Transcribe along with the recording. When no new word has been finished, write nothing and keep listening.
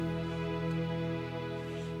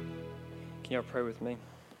Can y'all pray with me?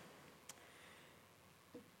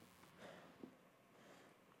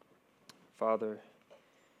 Father,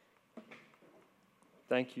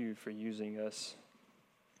 thank you for using us.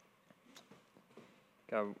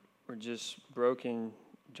 God, we're just broken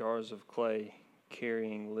jars of clay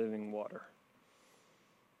carrying living water.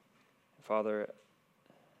 Father,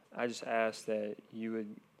 I just ask that you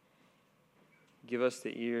would give us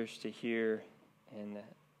the ears to hear, and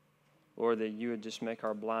Lord, that you would just make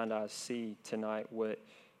our blind eyes see tonight what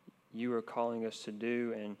you are calling us to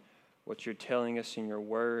do and what you're telling us in your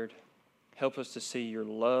word. Help us to see your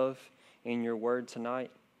love in your word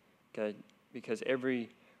tonight, God, because every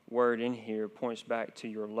word in here points back to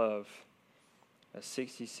your love. A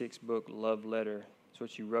 66-book love letter is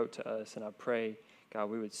what you wrote to us, and I pray,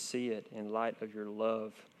 God, we would see it in light of your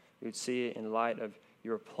love. We would see it in light of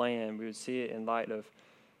your plan. We would see it in light of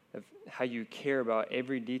how you care about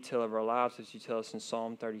every detail of our lives, as you tell us in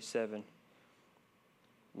Psalm 37.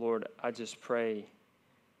 Lord, I just pray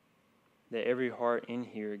that every heart in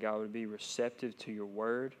here, God, would be receptive to your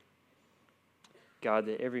word. God,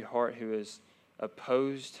 that every heart who is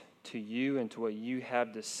opposed to you and to what you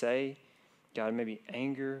have to say, God, maybe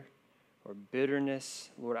anger or bitterness,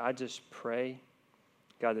 Lord, I just pray,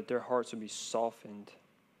 God, that their hearts would be softened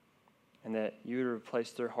and that you would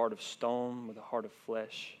replace their heart of stone with a heart of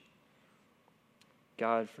flesh.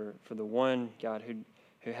 God, for the one, God,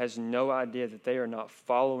 who has no idea that they are not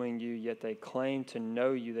following you, yet they claim to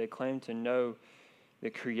know you. They claim to know the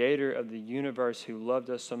creator of the universe who loved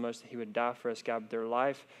us so much that he would die for us, God. But their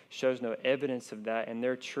life shows no evidence of that. And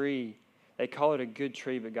their tree, they call it a good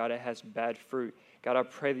tree, but God, it has bad fruit. God, I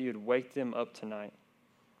pray that you would wake them up tonight.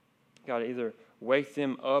 God, either wake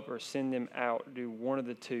them up or send them out. Do one of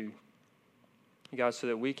the two. God, so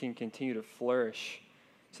that we can continue to flourish.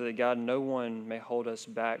 So that, God, no one may hold us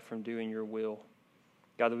back from doing your will.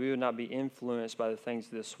 God, that we would not be influenced by the things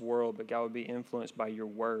of this world, but God would be influenced by your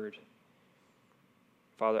word.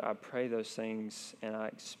 Father, I pray those things and I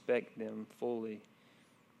expect them fully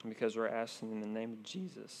because we're asking in the name of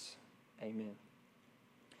Jesus. Amen.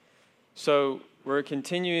 So we're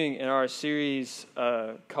continuing in our series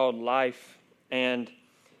called Life. And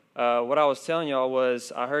what I was telling y'all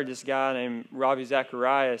was I heard this guy named Ravi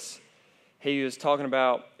Zacharias. He was talking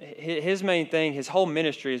about his main thing, his whole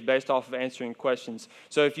ministry is based off of answering questions.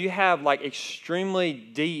 So if you have like extremely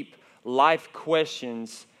deep life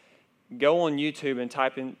questions, go on YouTube and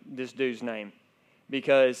type in this dude's name.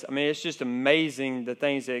 Because, I mean, it's just amazing the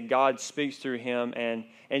things that God speaks through him, and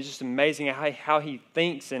it's just amazing how he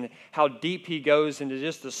thinks and how deep he goes into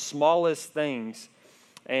just the smallest things.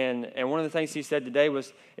 And one of the things he said today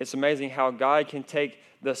was, it's amazing how God can take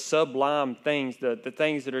the sublime things, the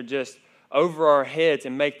things that are just over our heads,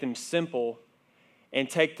 and make them simple, and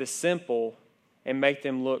take the simple and make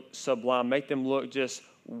them look sublime, make them look just,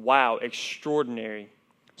 wow, extraordinary.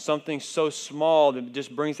 Something so small that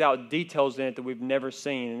just brings out details in it that we've never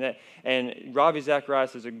seen. And Ravi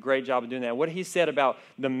Zacharias does a great job of doing that. What he said about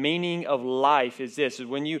the meaning of life is this, is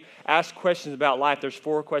when you ask questions about life, there's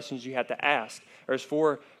 4 questions you have to ask. There's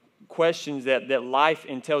 4 questions that life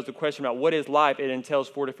entails. The question about what is life, it entails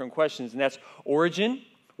 4 different questions. And that's origin,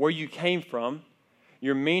 where you came from,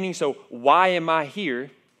 your meaning, so why am I here?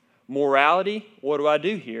 Morality, what do I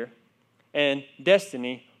do here? And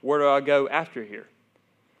destiny, where do I go after here?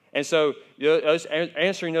 And so,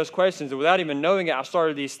 answering those questions, and without even knowing it, I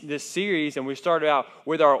started this series, and we started out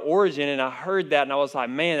with our origin, and I heard that, and I was like,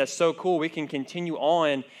 man, that's so cool. We can continue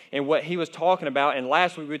on in what he was talking about. And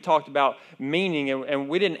last week, we talked about meaning, and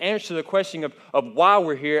we didn't answer the question of why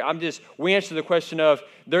we're here. We answered the question of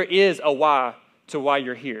there is a why to why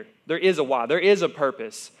you're here. There is a why. There is a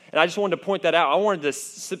purpose. And I just wanted to point that out. I wanted to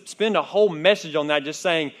spend a whole message on that, just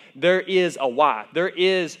saying there is a why. There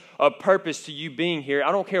is a purpose to you being here.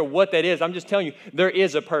 I don't care what that is. I'm just telling you, there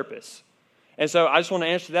is a purpose. And so I just want to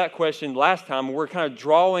answer that question last time. We're kind of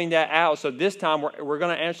drawing that out. So this time we're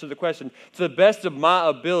going to answer the question to the best of my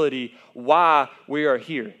ability why we are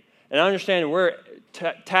here. And I understand we're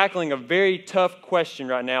tackling a very tough question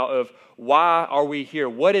right now of why are we here?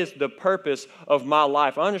 What is the purpose of my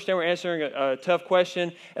life? I understand we're answering a tough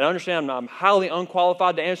question, and I understand I'm highly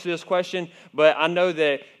unqualified to answer this question, but I know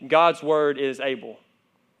that God's word is able.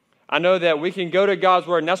 I know that we can go to God's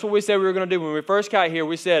word, and that's what we said we were going to do. When we first got here,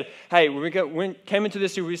 we said, hey, when we came into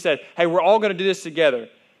this year, we said, hey, we're all going to do this together.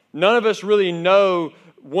 None of us really know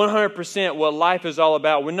 100% what life is all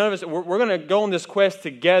about. We're going to go on this quest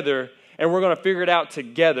together, and we're going to figure it out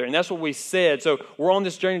together. And that's what we said. So we're on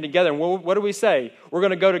this journey together. And what do we say? We're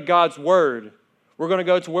going to go to God's word. We're going to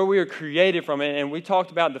go to where we were created from. And we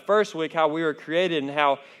talked about the first week how we were created and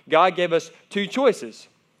how God gave us 2 choices.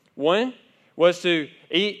 One, was to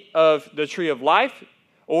eat of the tree of life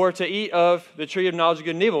or to eat of the tree of knowledge of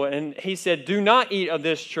good and evil. And he said, do not eat of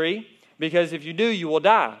this tree, because if you do, you will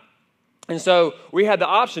die. And so we had the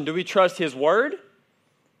option. Do we trust his word,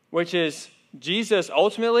 which is Jesus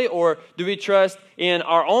ultimately, or do we trust in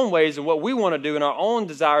our own ways and what we want to do and our own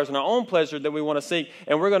desires and our own pleasure that we want to seek,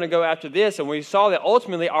 and we're going to go after this? And we saw that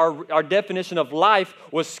ultimately our definition of life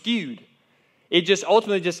was skewed. It just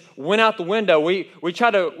ultimately just went out the window. We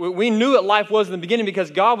knew what life was in the beginning because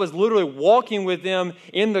God was literally walking with them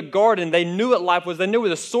in the garden. They knew what life was. They knew what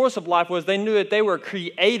the source of life was. They knew that they were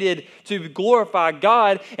created to glorify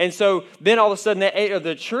God. And so then all of a sudden they ate of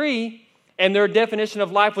the tree and their definition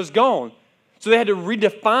of life was gone. So they had to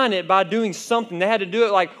redefine it by doing something. They had to do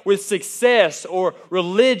it like with success or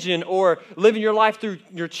religion or living your life through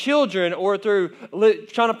your children or through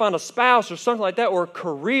trying to find a spouse or something like that, or a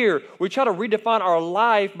career. We try to redefine our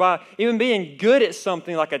life by even being good at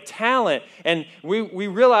something like a talent. And we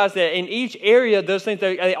realize that in each area, those things,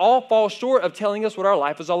 they all fall short of telling us what our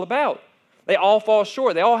life is all about. They all fall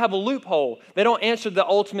short. They all have a loophole. They don't answer the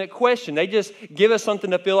ultimate question. They just give us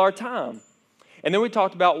something to fill our time. And then we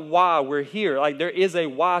talked about why we're here. Like there is a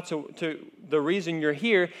why to the reason you're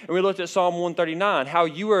here. And we looked at Psalm 139, how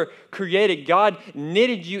you were created. God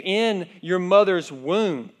knitted you in your mother's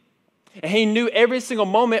womb. And he knew every single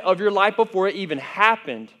moment of your life before it even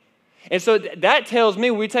happened. And so that tells me,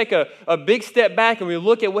 when we take a big step back and we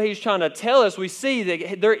look at what he's trying to tell us, we see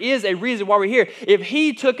that there is a reason why we're here. If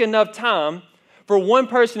he took enough time for one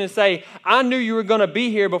person to say, I knew you were going to be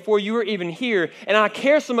here before you were even here, and I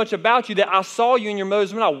care so much about you that I saw you in your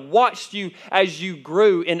mother's womb, I watched you as you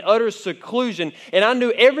grew in utter seclusion, and I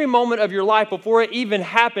knew every moment of your life before it even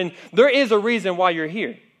happened, there is a reason why you're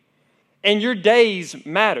here. And your days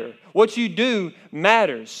matter. What you do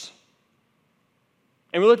matters.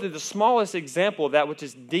 And we looked at the smallest example of that, which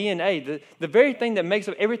is DNA. The very thing that makes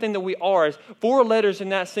up everything that we are is 4 letters in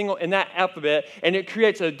that alphabet, and it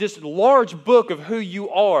creates this large book of who you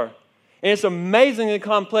are. And it's amazingly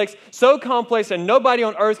complex, so complex that nobody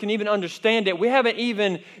on earth can even understand it. We haven't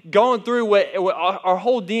even gone through what our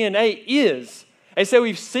whole DNA is. They say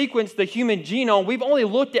we've sequenced the human genome. We've only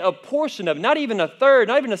looked at a portion of, not even a third,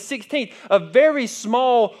 not even a 16th, a very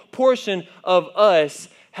small portion of us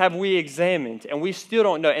have we examined, and we still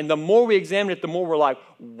don't know. And the more we examine it, the more we're like,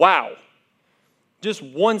 wow. Just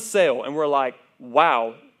one cell, and we're like,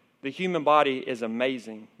 wow, the human body is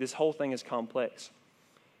amazing. This whole thing is complex.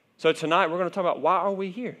 So tonight, we're going to talk about why are we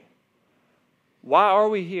here? Why are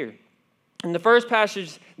we here? And the first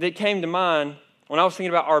passage that came to mind when I was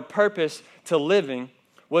thinking about our purpose to living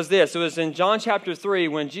was this. It was in John chapter 3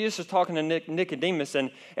 when Jesus was talking to Nicodemus, and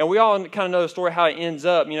we all kind of know the story how it ends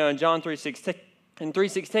up, in John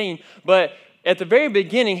 3:16. But at the very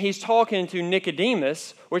beginning, he's talking to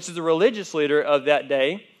Nicodemus, which is the religious leader of that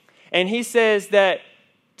day. And he says that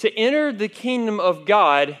to enter the kingdom of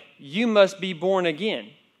God, you must be born again.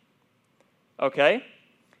 Okay?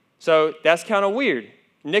 So that's kind of weird.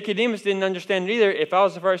 Nicodemus didn't understand it either. If I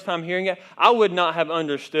was the first time hearing it, I would not have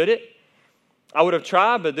understood it. I would have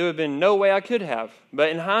tried, but there would have been no way I could have. But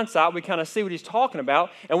in hindsight, we kind of see what he's talking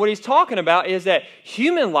about. And what he's talking about is that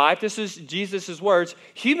human life, this is Jesus' words,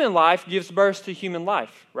 human life gives birth to human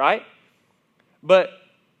life, right? But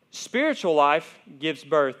spiritual life gives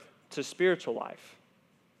birth to spiritual life.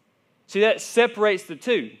 See, that separates the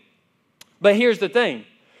two. But here's the thing.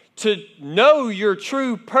 To know your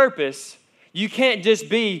true purpose, you can't just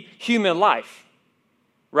be human life,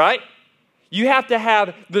 right? You have to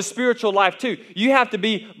have the spiritual life too. You have to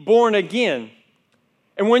be born again.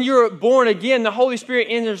 And when you're born again, the Holy Spirit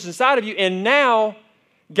enters inside of you, and now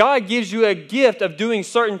God gives you a gift of doing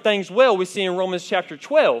certain things well. We see in Romans chapter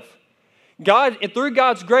 12. God, through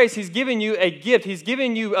God's grace, He's given you a gift. He's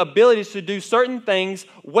given you abilities to do certain things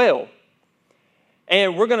well.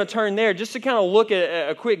 And we're going to turn there just to kind of look at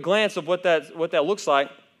a quick glance of what that looks like.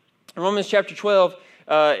 In Romans chapter 12,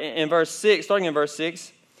 in verse 6, starting in verse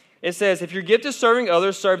 6, it says, if your gift is serving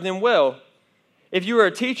others, serve them well. If you are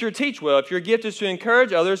a teacher, teach well. If your gift is to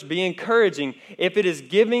encourage others, be encouraging. If it is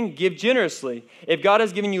giving, give generously. If God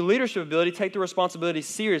has given you leadership ability, take the responsibility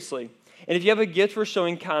seriously. And if you have a gift for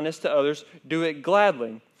showing kindness to others, do it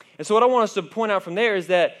gladly. And so what I want us to point out from there is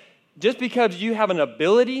that just because you have an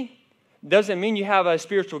ability doesn't mean you have a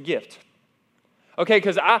spiritual gift. Okay,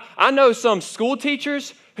 because I know some school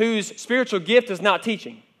teachers whose spiritual gift is not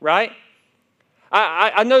teaching, right?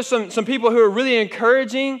 I know some people who are really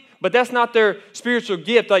encouraging, but that's not their spiritual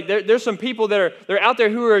gift. Like there's some people they're out there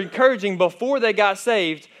who are encouraging before they got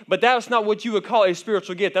saved, but that's not what you would call a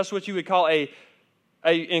spiritual gift. That's what you would call a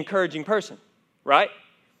encouraging person, right?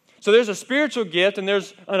 So there's a spiritual gift and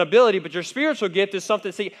there's an ability, but your spiritual gift is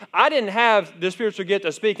something. See, I didn't have the spiritual gift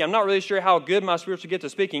of speaking. I'm not really sure how good my spiritual gift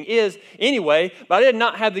of speaking is anyway, but I did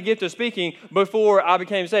not have the gift of speaking before I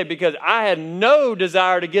became saved because I had no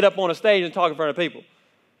desire to get up on a stage and talk in front of people.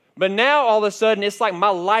 But now all of a sudden, it's like my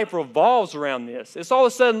life revolves around this. It's all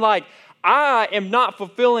of a sudden like I am not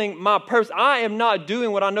fulfilling my purpose. I am not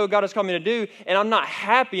doing what I know God has called me to do, and I'm not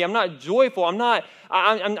happy. I'm not joyful. I'm not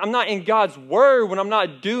in God's word when I'm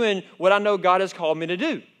not doing what I know God has called me to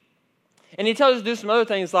do. And he tells us to do some other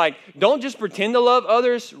things like, don't just pretend to love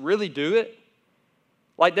others, really do it.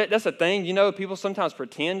 Like that's a thing, people sometimes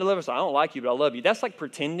pretend to love us. I don't like you, but I love you. That's like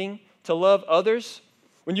pretending to love others.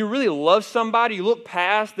 When you really love somebody, you look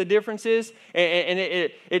past the differences and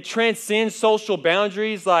it transcends social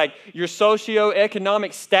boundaries like your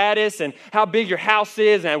socioeconomic status and how big your house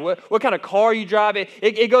is and what kind of car you drive.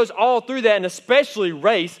 It goes all through that, and especially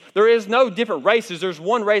race. There is no different races. There's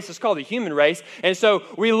one race that's called the human race. And so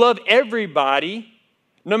we love everybody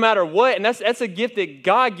no matter what. And that's a gift that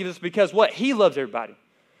God gives us because what? He loves everybody.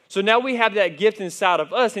 So now we have that gift inside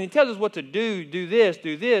of us, and he tells us what to do. Do this,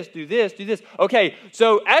 do this, do this, do this. Okay,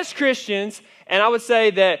 so as Christians, and I would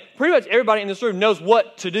say that pretty much everybody in this room knows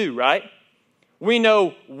what to do, right? We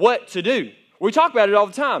know what to do. We talk about it all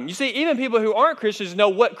the time. You see, even people who aren't Christians know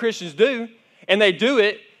what Christians do, and they do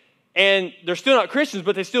it, and they're still not Christians,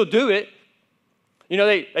 but they still do it.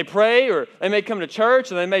 They pray, or they may come to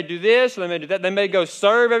church, or they may do this, or they may do that. They may go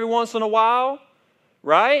serve every once in a while,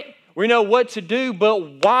 right? We know what to do,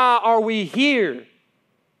 but why are we here?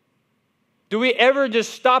 Do we ever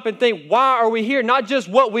just stop and think, why are we here? Not just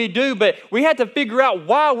what we do, but we have to figure out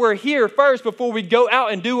why we're here first before we go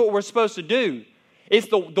out and do what we're supposed to do. It's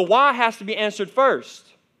the why has to be answered first.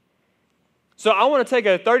 So I want to take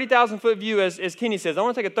a 30,000-foot view, as Kenny says. I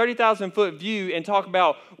want to take a 30,000-foot view and talk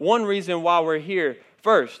about one reason why we're here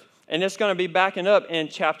first. And it's going to be backing up in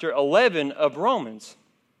chapter 11 of Romans.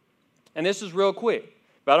 And this is real quick.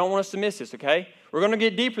 But I don't want us to miss this, okay? We're going to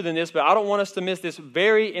get deeper than this, but I don't want us to miss this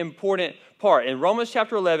very important part. In Romans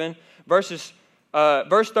chapter 11, verse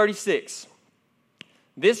 36,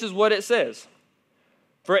 this is what it says.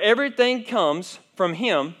 For everything comes from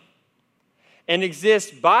him and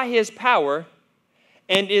exists by his power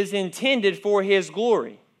and is intended for his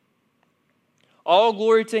glory. All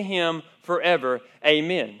glory to him forever.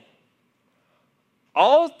 Amen.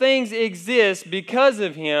 All things exist because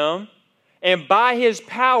of him and by his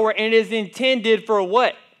power, and is intended for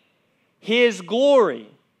what? His glory.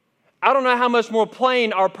 I don't know how much more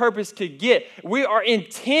plain our purpose could get. We are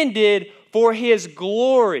intended for his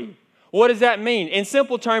glory. What does that mean? In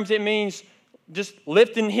simple terms, it means just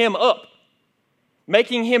lifting him up,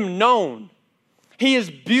 making him known. He is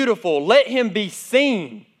beautiful. Let him be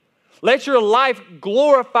seen. Let your life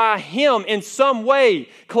glorify him in some way.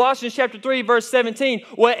 Colossians chapter 3, verse 17,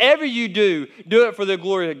 whatever you do, do it for the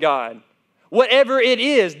glory of God. Whatever it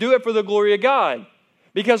is, do it for the glory of God.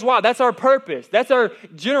 Because why? That's our purpose. That's our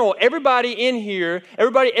general. Everybody in here,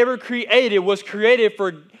 everybody ever created was created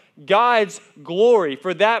for God's glory,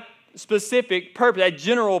 for that specific purpose, that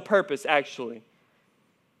general purpose, actually.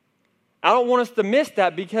 I don't want us to miss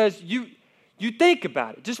that because you think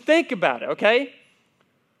about it. Just think about it, okay?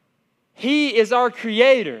 He is our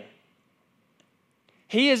creator.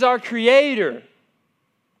 He is our creator.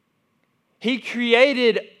 He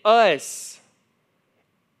created us.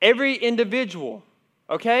 Every individual,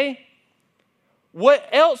 okay? What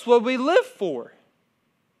else would we live for?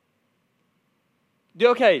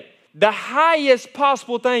 Okay, the highest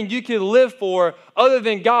possible thing you can live for other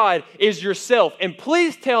than God is yourself. And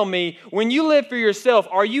please tell me, when you live for yourself,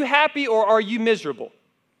 are you happy or are you miserable?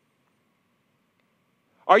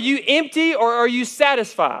 Are you empty or are you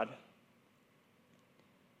satisfied?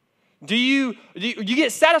 Do you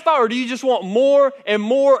get satisfied, or do you just want more and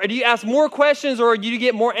more? Or do you ask more questions, or do you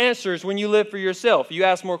get more answers when you live for yourself? You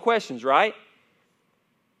ask more questions, right?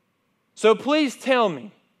 So please tell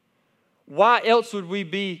me, why else would we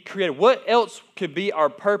be created? What else could be our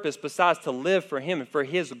purpose besides to live for him and for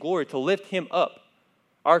his glory, to lift him up,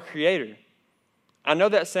 our creator? I know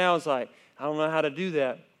that sounds like, I don't know how to do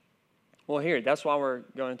that. Well, here, that's why we're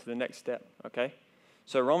going to the next step, okay?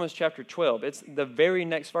 So Romans chapter 12, it's the very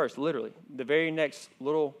next verse, literally, the very next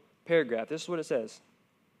little paragraph. This is what it says.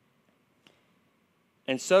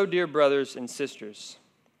 And so, dear brothers and sisters,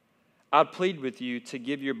 I plead with you to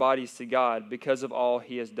give your bodies to God because of all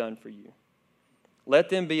he has done for you. Let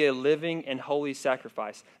them be a living and holy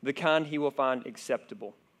sacrifice, the kind he will find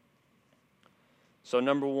acceptable. So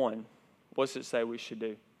number one, what's it say we should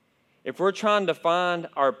do? If we're trying to find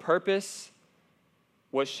our purpose,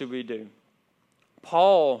 what should we do?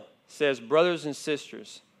 Paul says, brothers and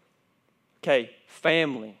sisters, Okay,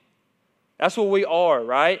 family. That's what we are,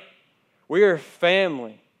 right? We are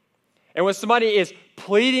family. And when somebody is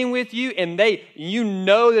pleading with you and you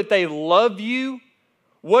know that they love you,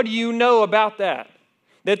 what do you know about that?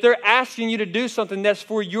 That they're asking you to do something that's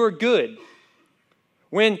for your good.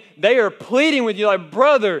 When they are pleading with you like,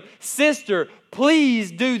 brother, sister,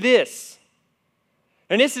 please do this.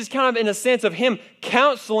 And this is kind of in a sense of him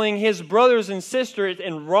counseling his brothers and sisters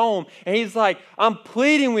in Rome. And he's like, I'm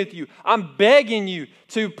pleading with you. I'm begging you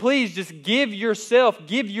to please just give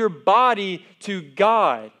your body to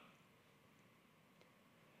God.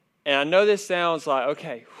 And I know this sounds like,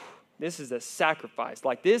 okay, this is a sacrifice.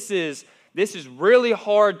 Like this is really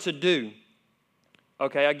hard to do.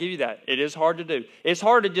 Okay, I give you that. It is hard to do. It's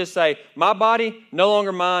hard to just say, my body, no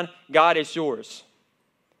longer mine. God, it's yours.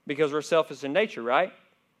 Because we're selfish in nature, right?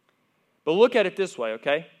 But look at it this way,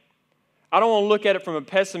 okay? I don't want to look at it from a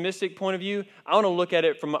pessimistic point of view. I want to look at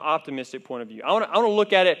it from an optimistic point of view. I want to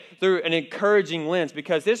look at it through an encouraging lens,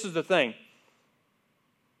 because this is the thing.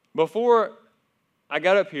 Before I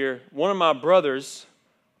got up here, one of my brothers,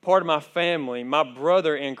 part of my family, my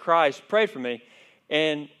brother in Christ, prayed for me.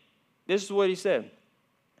 And this is what he said.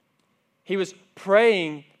 He was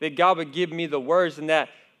praying that God would give me the words and that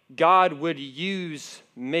God would use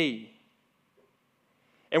me.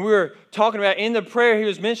 And we were talking about in the prayer, he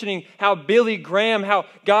was mentioning how Billy Graham, how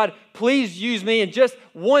God, please use me in just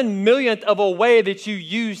 1/1,000,000th of a way that you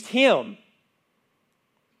used him.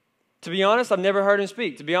 To be honest, I've never heard him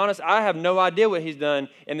speak. To be honest, I have no idea what he's done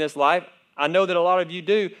in this life. I know that a lot of you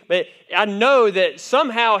do, but I know that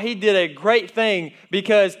somehow he did a great thing,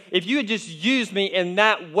 because if you had just used me in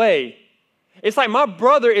that way, it's like my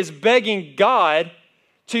brother is begging God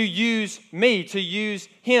to use me, to use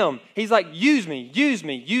him. He's like, use me,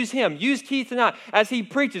 use him, use Keith tonight as he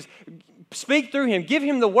preaches. Speak through him, give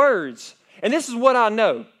him the words. And this is what I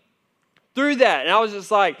know through that. And I was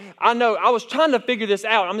just like, I was trying to figure this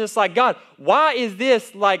out. I'm just like, God, why is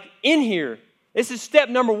this like in here? This is step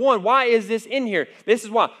number one. Why is this in here? This is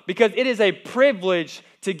why. Because it is a privilege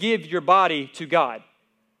to give your body to God.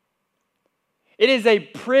 It is a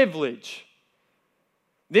privilege.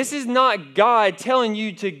 This is not God telling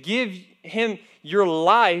you to give him your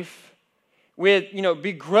life with,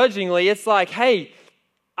 begrudgingly. It's like, hey,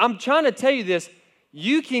 I'm trying to tell you this.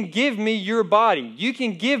 You can give me your body. You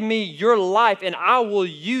can give me your life, and I will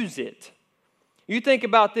use it. You think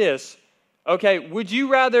about this. Okay, would you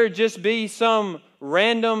rather just be some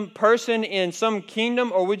random person in some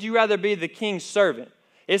kingdom, or would you rather be the king's servant?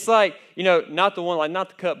 It's like, not the one, like not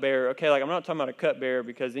the cupbearer, okay? Like I'm not talking about a cupbearer,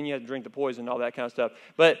 because then you have to drink the poison and all that kind of stuff.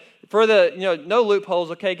 But for the, no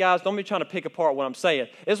loopholes, okay, guys? Don't be trying to pick apart what I'm saying.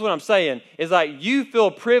 This is what I'm saying. It's like you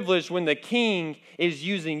feel privileged when the king is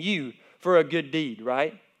using you for a good deed,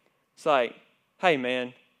 right? It's like, hey,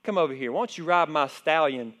 man, come over here. Why don't you ride my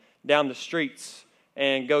stallion down the streets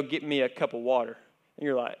and go get me a cup of water? And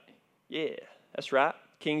you're like, yeah, that's right.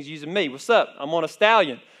 King's using me. What's up? I'm on a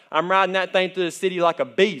stallion. I'm riding that thing through the city like a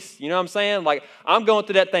beast. You know what I'm saying? Like, I'm going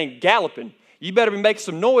through that thing galloping. You better be making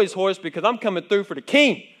some noise, horse, because I'm coming through for the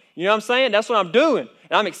king. You know what I'm saying? That's what I'm doing.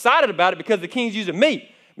 And I'm excited about it because the king's using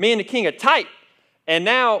me. Me and the king are tight. And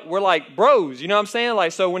now we're like bros. You know what I'm saying?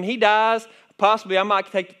 Like, so when he dies, possibly I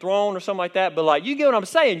might take the throne or something like that. But like, you get what I'm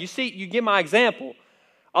saying. You see, you get my example.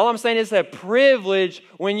 All I'm saying is a privilege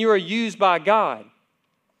when you are used by God.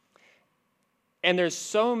 And there's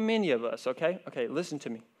so many of us, okay? Okay, listen to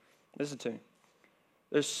me. Listen to me.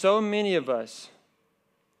 There's so many of us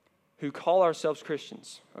who call ourselves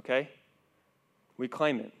Christians, okay? We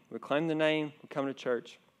claim it. We claim the name. We come to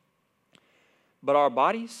church. But our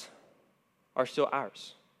bodies are still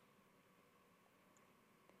ours.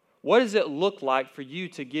 What does it look like for you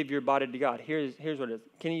to give your body to God? Here's what it is.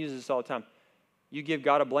 Kenny uses this all the time. You give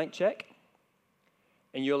God a blank check,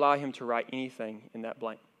 and you allow him to write anything in that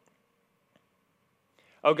blank.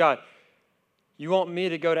 Oh, God, you want me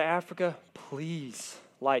to go to Africa? Please.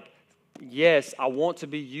 Like, yes, I want to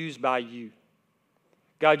be used by you.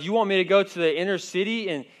 God, you want me to go to the inner city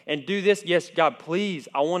and do this? Yes, God, please.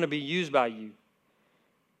 I want to be used by you.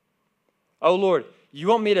 Oh, Lord, you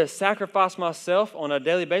want me to sacrifice myself on a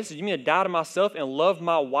daily basis? You want me to die to myself and love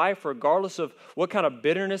my wife regardless of what kind of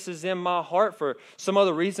bitterness is in my heart for some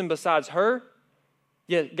other reason besides her?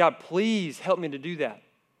 Yeah, God, please help me to do that.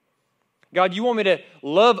 God, you want me to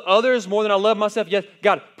love others more than I love myself? Yes,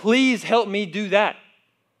 God, please help me do that.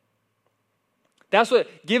 That's what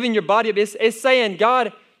giving your body up is. It's saying,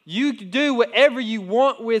 God, you do whatever you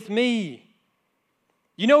want with me.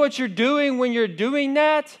 You know what you're doing when you're doing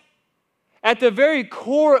that? At the very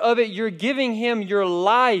core of it, you're giving him your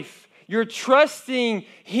life. You're trusting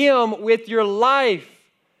him with your life.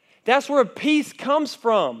 That's where peace comes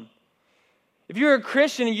from. If you're a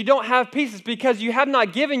Christian and you don't have peace, it's because you have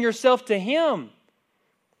not given yourself to Him.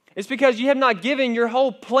 It's because you have not given your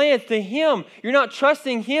whole plans to Him. You're not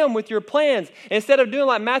trusting Him with your plans. Instead of doing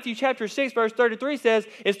like Matthew chapter 6, verse 33 says,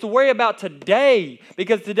 it's to worry about today,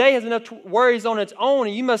 because today has enough worries on its own,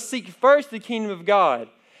 and you must seek first the kingdom of God,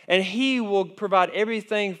 and He will provide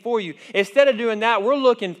everything for you. Instead of doing that, we're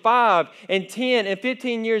looking 5 and 10 and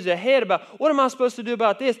 15 years ahead about what am I supposed to do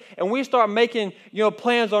about this? And we start making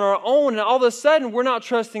plans on our own, and all of a sudden we're not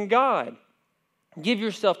trusting God. Give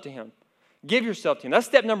yourself to Him. Give yourself to Him. That's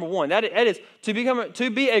step number one. That is to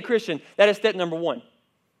be a Christian. That is step number one.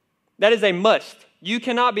 That is a must. You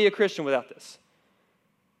cannot be a Christian without this.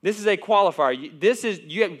 This is a qualifier. You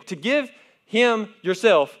have to give Him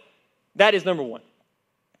yourself. That is number one.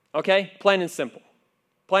 Okay? Plain and simple.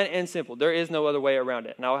 Plain and simple. There is no other way around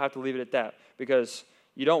it. And I'll have to leave it at that because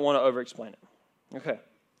you don't want to over-explain it. Okay.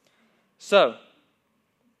 So,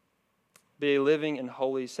 be a living and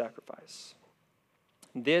holy sacrifice.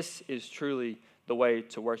 This is truly the way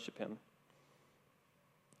to worship Him.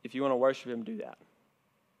 If you want to worship Him, do that.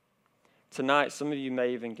 Tonight, some of you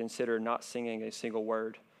may even consider not singing a single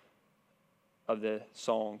word of the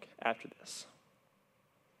song after this.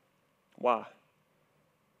 Why?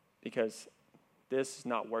 Because this is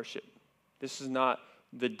not worship. This is not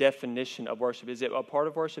the definition of worship. Is it a part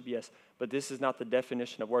of worship? Yes. But this is not the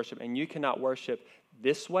definition of worship. And you cannot worship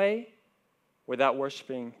this way without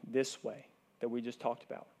worshiping this way that we just talked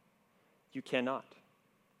about. You cannot.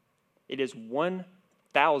 It is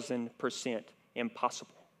 1,000%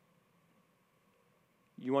 impossible.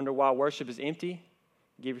 You wonder why worship is empty?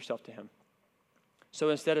 Give yourself to Him.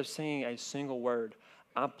 So instead of singing a single word,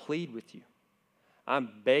 I plead with you. I'm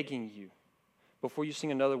begging you. Before you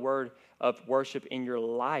sing another word of worship in your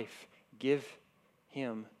life, give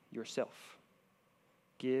Him yourself.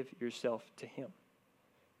 Give yourself to Him.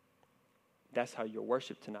 That's how you'll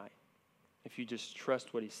worship tonight. If you just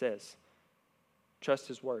trust what He says. Trust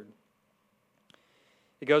His word.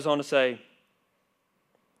 It goes on to say,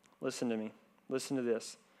 listen to me. Listen to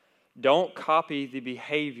this. Don't copy the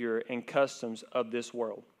behavior and customs of this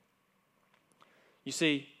world. You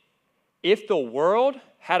see, if the world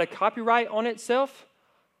had a copyright on itself,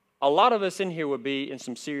 a lot of us in here would be in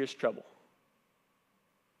some serious trouble.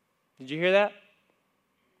 Did you hear that?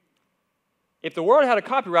 If the world had a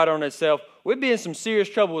copyright on itself, we'd be in some serious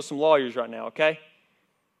trouble with some lawyers right now, okay?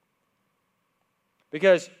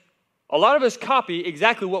 Because a lot of us copy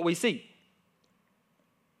exactly what we see.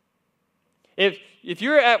 If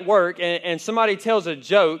you're at work and somebody tells a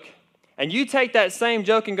joke, and you take that same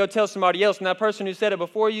joke and go tell somebody else, and that person who said it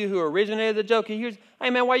before you, who originated the joke, he hears,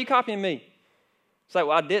 hey man, why are you copying me? It's like,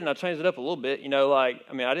 well, I didn't. I changed it up a little bit. I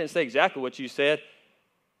didn't say exactly what you said.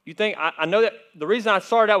 You think, I know that the reason I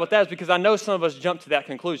started out with that is because I know some of us jump to that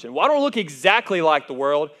conclusion. Well, I don't look exactly like the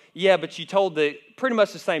world. Yeah, but you told pretty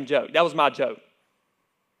much the same joke. That was my joke.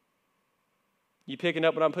 You picking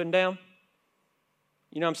up what I'm putting down?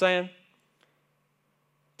 You know what I'm saying?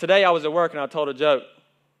 Today I was at work and I told a joke.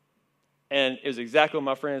 And it was exactly what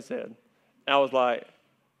my friend said. And I was like,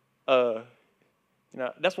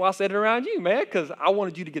 that's why I said it around you, man, because I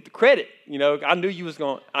wanted you to get the credit. I knew you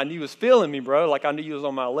was feeling me, bro. Like I knew you was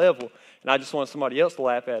on my level, and I just wanted somebody else to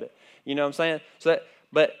laugh at it. You know what I'm saying?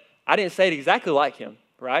 But I didn't say it exactly like him,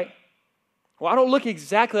 right? Well, I don't look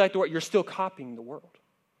exactly like the world. You're still copying the world.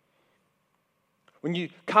 When you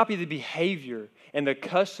copy the behavior and the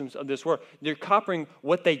customs of this world, you're copying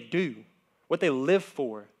what they do, what they live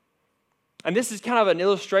for. And this is kind of an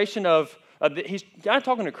illustration of he's kind of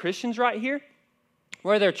talking to Christians right here.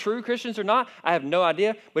 Whether they're true Christians or not, I have no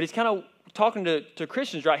idea. But he's kind of talking to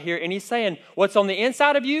Christians right here, and he's saying what's on the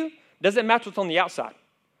inside of you doesn't match what's on the outside.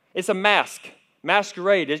 It's a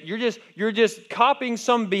masquerade. You're just copying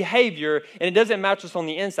some behavior, and it doesn't match what's on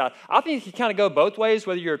the inside. I think you kind of go both ways,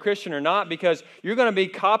 whether you're a Christian or not, because you're going to be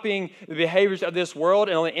copying the behaviors of this world,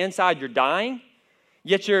 and on the inside you're dying.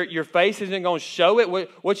 Yet your face isn't going to show it.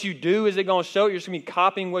 What you do isn't going to show it. You're just going to be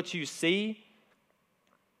copying what you see.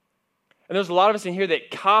 And there's a lot of us in here that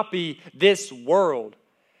copy this world.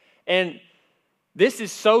 And this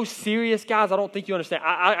is so serious, guys, I don't think you understand.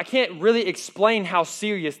 I can't really explain how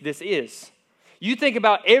serious this is. You think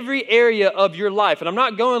about every area of your life, and I'm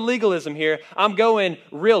not going legalism here, I'm going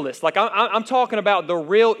realist. Like I'm talking about the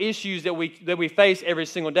real issues that we face every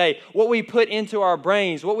single day. What we put into our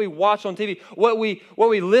brains, what we watch on TV, what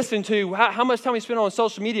we listen to, how much time we spend on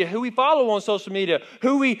social media, who we follow on social media,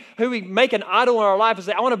 who we make an idol in our life and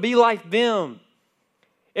say, I want to be like them.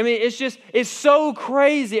 I mean, it's so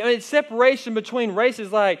crazy. I mean, it's separation between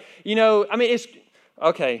races, it's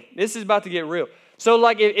okay, this is about to get real. So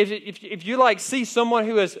like if you like see someone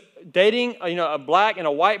who is dating, a black and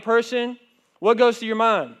a white person, what goes through your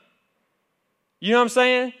mind? You know what I'm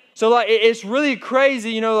saying? So like it's really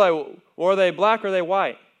crazy, like, well, are they black or are they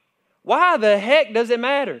white? Why the heck does it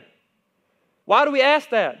matter? Why do we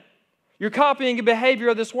ask that? You're copying the behavior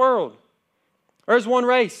of this world. There's one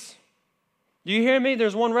race. Do you hear me?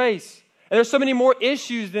 There's one race. And there's so many more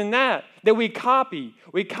issues than that we copy.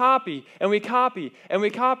 We copy, and we copy, and we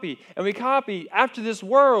copy, and we copy after this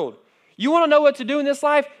world. You want to know what to do in this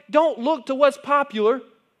life? Don't look to what's popular.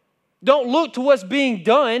 Don't look to what's being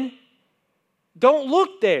done. Don't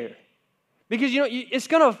look there. Because, it's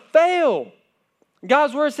going to fail.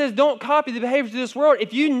 God's word says don't copy the behaviors of this world.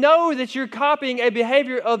 If you know that you're copying a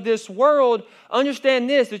behavior of this world, understand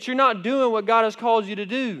this, that you're not doing what God has called you to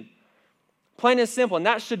do. Plain and simple. And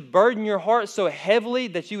that should burden your heart so heavily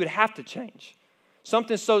that you would have to change.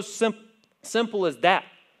 Something so simple as that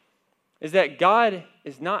is that God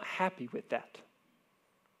is not happy with that.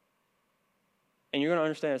 And you're going to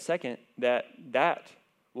understand in a second that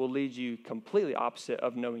will lead you completely opposite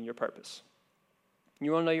of knowing your purpose.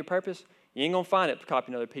 You want to know your purpose? You ain't going to find it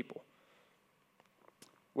copying other people.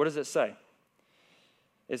 What does it say?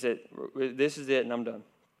 This is it, and I'm done.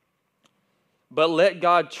 But let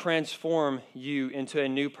God transform you into a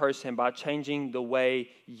new person by changing the way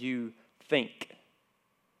you think.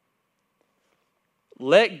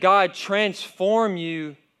 Let God transform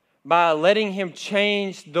you by letting Him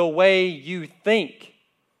change the way you think.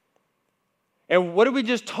 And what did we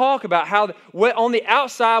just talk about? How what on the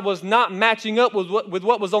outside was not matching up with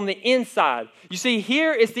what was on the inside. You see,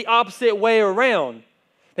 here it's the opposite way around.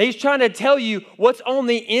 He's trying to tell you what's on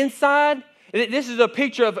the inside. This is a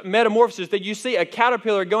picture of metamorphosis, that you see a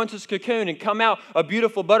caterpillar go into its cocoon and come out a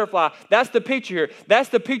beautiful butterfly. That's the picture here. That's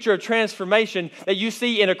the picture of transformation that you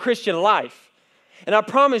see in a Christian life. And I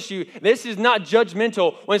promise you, this is not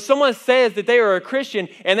judgmental. When someone says that they are a Christian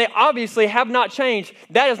and they obviously have not changed,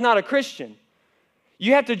 that is not a Christian.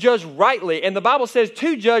 You have to judge rightly. And the Bible says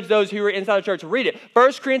to judge those who are inside the church. Read it.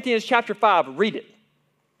 1 Corinthians chapter 5, read it.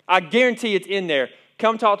 I guarantee it's in there.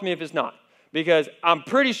 Come talk to me if it's not, because I'm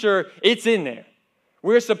pretty sure it's in there.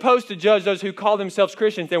 We're supposed to judge those who call themselves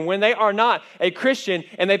Christians. And when they are not a Christian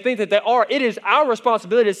and they think that they are, it is our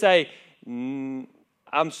responsibility to say,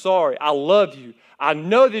 I'm sorry, I love you. I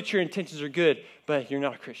know that your intentions are good, but you're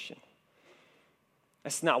not a Christian.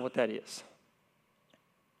 That's not what that is.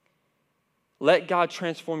 Let God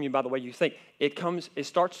transform you by the way you think. It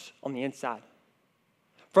starts on the inside.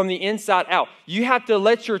 From the inside out. You have to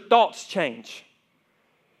let your thoughts change.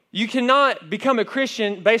 You cannot become a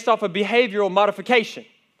Christian based off of behavioral modification.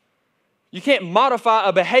 You can't modify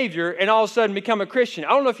a behavior and all of a sudden become a Christian. I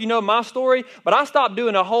don't know if you know my story, but I stopped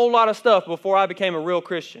doing a whole lot of stuff before I became a real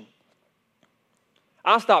Christian.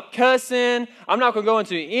 I stopped cussing. I'm not going to go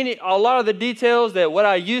into a lot of the details that what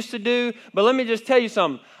I used to do, but let me just tell you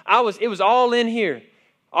something. It was all in here.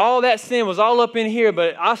 All that sin was all up in here,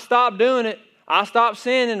 but I stopped doing it. I stopped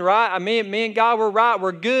sinning, right? Me and God were right.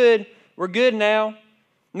 We're good. We're good now.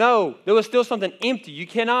 No, there was still something empty. You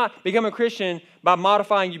cannot become a Christian by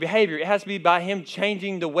modifying your behavior. It has to be by Him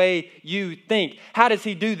changing the way you think. How does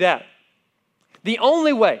He do that? The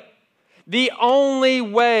only way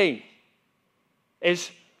is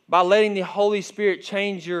by letting the Holy Spirit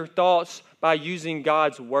change your thoughts by using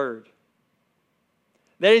God's Word.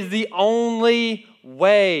 That is the only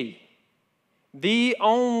way. The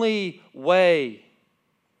only way.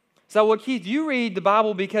 So, well, Keith, you read the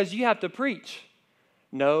Bible because you have to preach.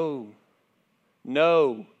 No.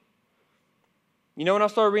 You know when I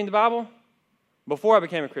started reading the Bible? Before I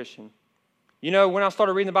became a Christian. You know when I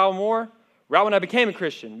started reading the Bible more? Right when I became a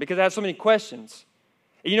Christian, because I had so many questions.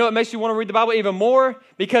 And you know what makes you want to read the Bible even more?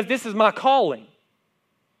 Because this is my calling.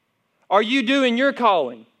 Are you doing your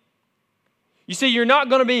calling? You see, you're not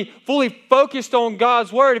going to be fully focused on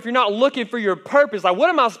God's Word if you're not looking for your purpose. Like, what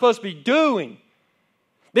am I supposed to be doing?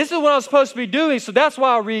 This is what I'm supposed to be doing, so that's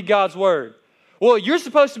why I read God's Word. Well, you're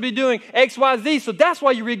supposed to be doing X, Y, Z, so that's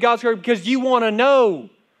why you read God's Word, because you want to know.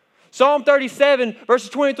 Psalm 37, verses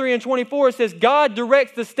 23 and 24 says, God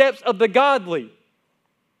directs the steps of the godly.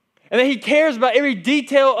 And that He cares about every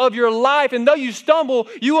detail of your life. And though you stumble,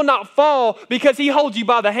 you will not fall because He holds you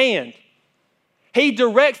by the hand. He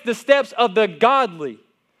directs the steps of the godly.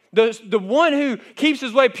 The one who keeps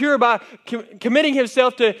his way pure by committing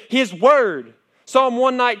himself to His Word. Psalm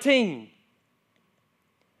 119.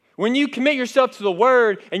 When you commit yourself to the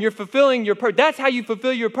Word and you're fulfilling your purpose, that's how you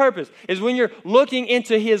fulfill your purpose, is when you're looking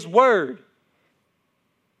into His Word.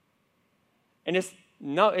 And it's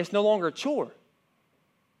no longer a chore.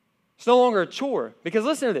 It's no longer a chore. Because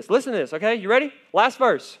listen to this, okay? You ready? Last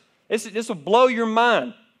verse. This will blow your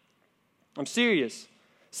mind. I'm serious. It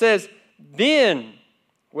says, then,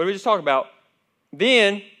 what did we just talk about?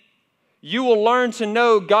 Then you will learn to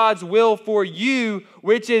know God's will for you,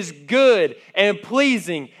 which is good and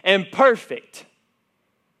pleasing and perfect.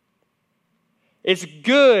 It's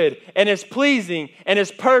good and it's pleasing and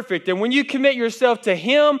it's perfect. And when you commit yourself to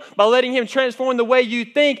Him by letting Him transform the way you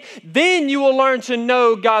think, then you will learn to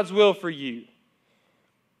know God's will for you.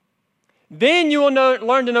 Then you will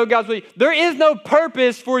learn to know God's will. There is no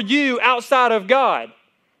purpose for you outside of God.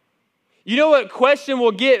 You know what question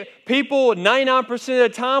will get people 99% of the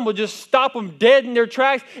time? Will just stop them dead in their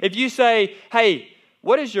tracks. If you say, hey,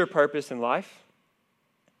 what is your purpose in life?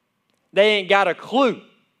 They ain't got a clue.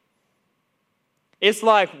 It's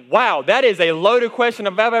like, wow, that is a loaded question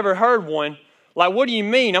if I've ever heard one. Like, what do you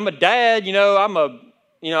mean? I'm a dad, I'm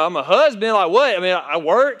a husband. Like, what? I mean, I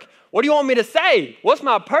work. What do you want me to say? What's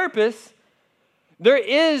my purpose? There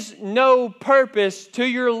is no purpose to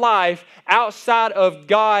your life outside of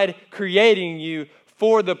God creating you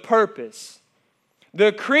for the purpose.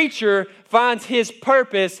 The creature finds his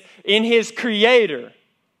purpose in his creator.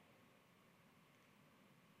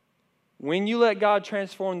 When you let God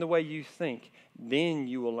transform the way you think, then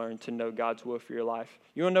you will learn to know God's will for your life.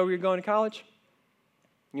 You want to know where you're going to college?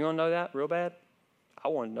 You want to know that real bad? I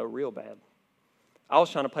want to know real bad. I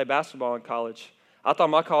was trying to play basketball in college. I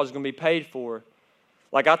thought my college was going to be paid for.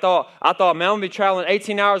 Like I thought, man, I'm going to be traveling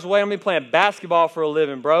 18 hours away. I'm going to be playing basketball for a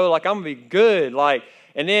living, bro. Like I'm going to be good.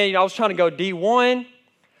 And then I was trying to go D1.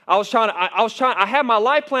 I had my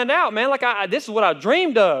life planned out, man. This is what I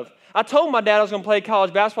dreamed of. I told my dad I was going to play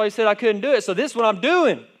college basketball. He said I couldn't do it. So this is what I'm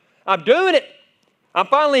doing. I'm doing it. I'm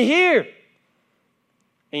finally here.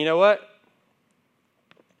 And you know what?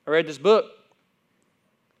 I read this book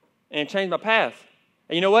and it changed my path.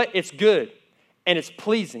 And you know what? It's good and it's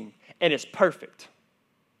pleasing and it's perfect.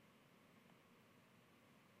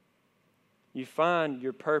 You find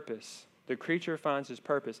your purpose. The creature finds his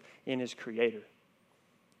purpose in his creator.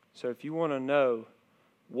 So if you want to know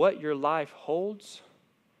what your life holds,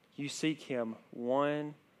 you seek him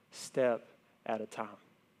one step at a time.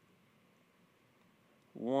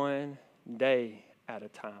 One day at a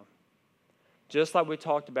time. Just like we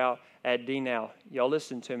talked about at D Now. Y'all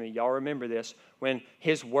listen to me. Y'all remember this. When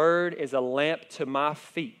his word is a lamp to my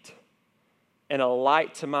feet and a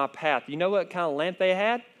light to my path. You know what kind of lamp they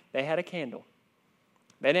had? They had a candle.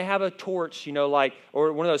 They didn't have a torch,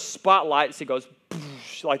 or one of those spotlights that goes,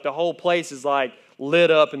 like the whole place is like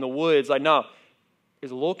lit up in the woods. Like, no,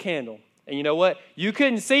 it's a little candle. And you know what? You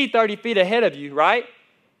couldn't see 30 feet ahead of you, right?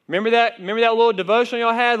 Remember that little devotion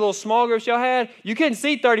y'all had, little small groups y'all had? You couldn't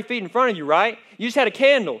see 30 feet in front of you, right? You just had a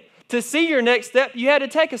candle. To see your next step, you had to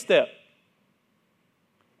take a step.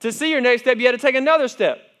 To see your next step, you had to take another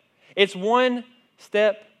step. It's one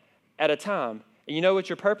step at a time. And you know what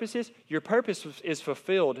your purpose is? Your purpose is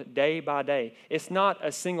fulfilled day by day. It's not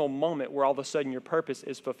a single moment where all of a sudden your purpose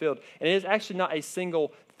is fulfilled. And it is actually not a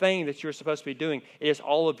single thing that you're supposed to be doing. It is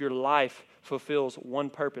all of your life fulfills one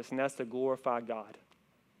purpose, and that's to glorify God.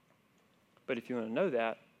 But if you want to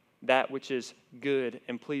know that which is good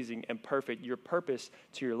and pleasing and perfect, your purpose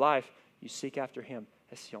to your life, you seek after him.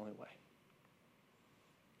 That's the only way.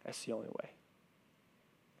 That's the only way.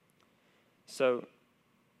 So,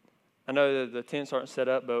 I know that the tents aren't set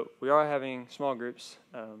up, but we are having small groups,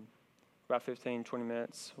 about 15, 20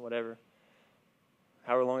 minutes, whatever.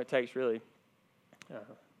 However long it takes, really.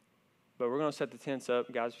 But we're going to set the tents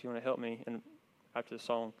up, guys, if you want to help me after the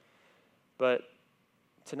song. But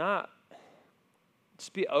tonight,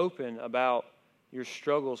 just be open about your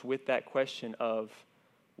struggles with that question of,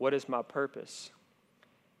 what is my purpose?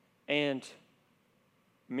 And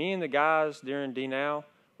me and the guys during D Now,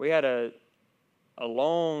 we had a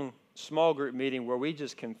long small group meeting where we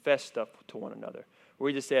just confessed stuff to one another.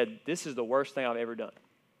 We just said, this is the worst thing I've ever done.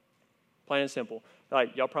 Plain and simple.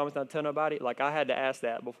 Like, y'all promise not to tell nobody? Like, I had to ask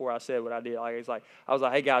that before I said what I did. I was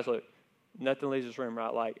like, hey guys, look, nothing leaves this room,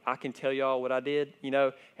 right? Like, I can tell y'all what I did, and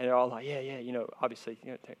they're all like, yeah, obviously,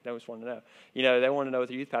 they just want to know. They want to know what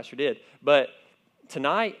the youth pastor did. But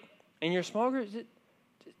tonight, in your small groups,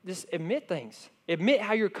 just admit things. Admit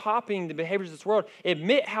how you're copying the behaviors of this world.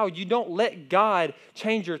 Admit how you don't let God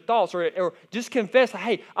change your thoughts, or just confess,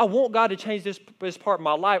 hey, I want God to change this part of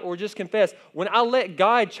my life, or just confess, when I let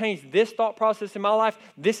God change this thought process in my life,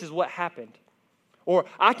 this is what happened. Or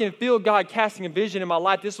I can feel God casting a vision in my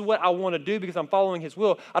life. This is what I want to do because I'm following his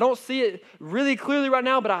will. I don't see it really clearly right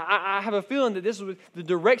now, but I have a feeling that this is the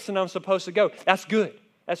direction I'm supposed to go. That's good.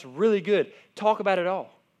 That's really good. Talk about it all.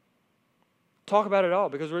 Talk about it all,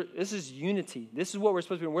 because this is unity. This is what we're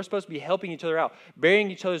supposed to be doing. We're supposed to be helping each other out, bearing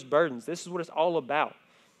each other's burdens. This is what it's all about.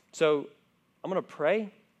 So I'm going to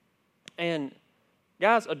pray. And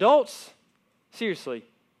guys, adults, seriously,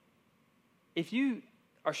 if you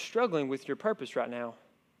are struggling with your purpose right now,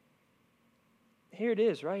 here it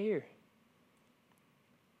is, right here.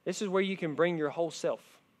 This is where you can bring your whole self.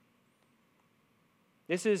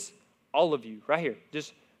 This is all of you, right here.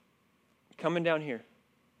 Just coming down here.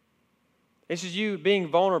 This is you being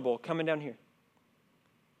vulnerable, coming down here.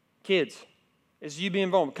 Kids, this is you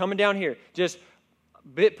being vulnerable, coming down here. Just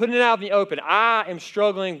putting it out in the open. I am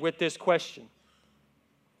struggling with this question.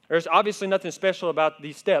 There's obviously nothing special about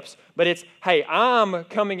these steps, but it's, hey, I'm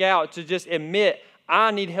coming out to just admit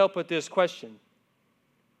I need help with this question.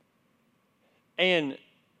 And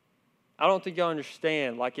I don't think y'all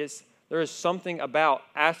understand, there is something about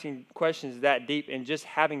asking questions that deep and just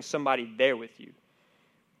having somebody there with you.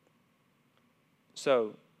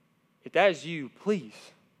 So, if that is you, please,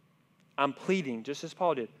 I'm pleading, just as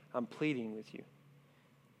Paul did, I'm pleading with you.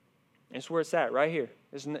 And it's where it's at, right here.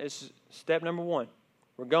 It's step number 1.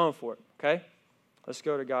 We're going for it, okay? Let's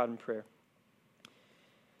go to God in prayer.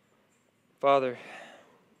 Father,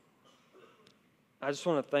 I just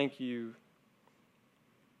want to thank you.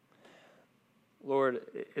 Lord,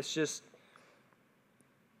 it's just,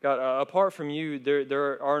 God, apart from you,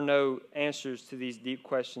 there are no answers to these deep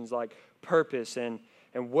questions like purpose and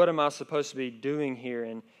what am I supposed to be doing here?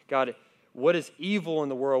 And God, what is evil in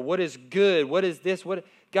the world? What is good? What is this?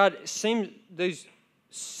 God, it seems these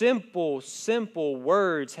simple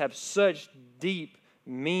words have such deep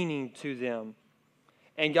meaning to them.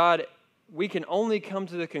 And God, we can only come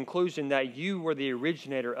to the conclusion that you were the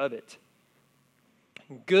originator of it.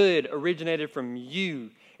 Good originated from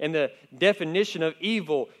you. And the definition of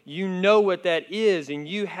evil, you know what that is, and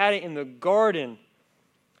you had it in the garden.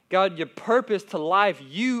 God, your purpose to life,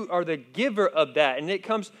 you are the giver of that. And it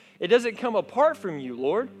doesn't come apart from you,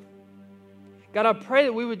 Lord. God, I pray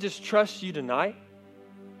that we would just trust you tonight.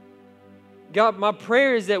 God, my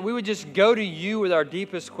prayer is that we would just go to you with our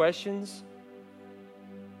deepest questions.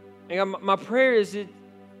 And God, my prayer is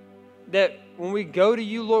that when we go to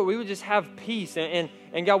you, Lord, we would just have peace. And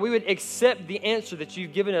God, we would accept the answer that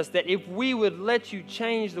you've given us, that if we would let you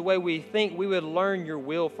change the way we think, we would learn your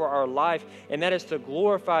will for our life, and that is to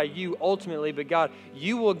glorify you ultimately. But God,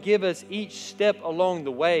 you will give us each step along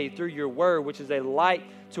the way through your word, which is a light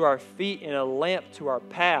to our feet and a lamp to our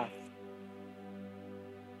path.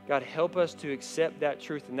 God, help us to accept that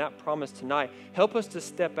truth and that promise tonight. Help us to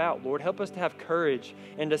step out, Lord. Help us to have courage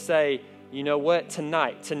and to say, you know what,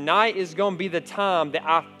 tonight is going to be the time that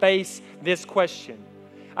I face this question.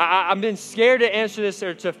 I've been scared to answer this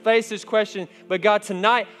or to face this question, but God,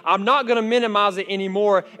 tonight, I'm not going to minimize it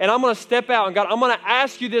anymore, and I'm going to step out, and God, I'm going to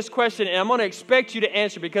ask you this question, and I'm going to expect you to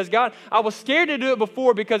answer, because God, I was scared to do it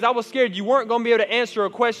before because I was scared you weren't going to be able to answer a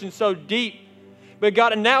question so deep. But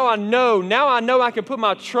God, now I know I can put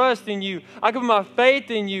my trust in you. I can put my faith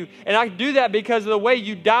in you, and I can do that because of the way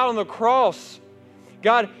you died on the cross.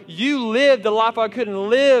 God, you lived the life I couldn't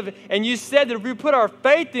live, and you said that if we put our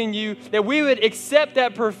faith in you, that we would accept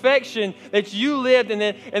that perfection that you lived, and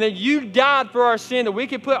that you died for our sin, that we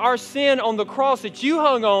could put our sin on the cross that you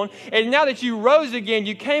hung on, and now that you rose again,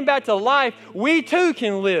 you came back to life, we too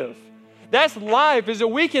can live. That's life, is that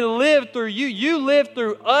we can live through you. You live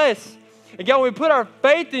through us. And God, when we put our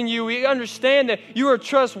faith in you, we understand that you are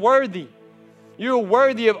trustworthy. You are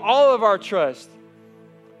worthy of all of our trust.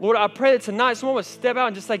 Lord, I pray that tonight someone would step out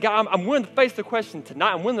and just say, God, I'm willing to face the question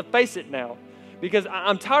tonight. I'm willing to face it now. Because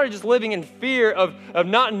I'm tired of just living in fear of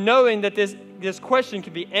not knowing that this question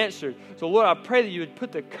can be answered. So, Lord, I pray that you would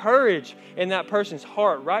put the courage in that person's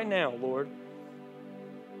heart right now, Lord.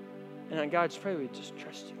 And God, I just pray we would just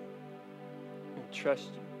trust you. And trust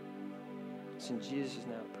you. It's in Jesus'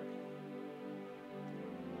 name I pray.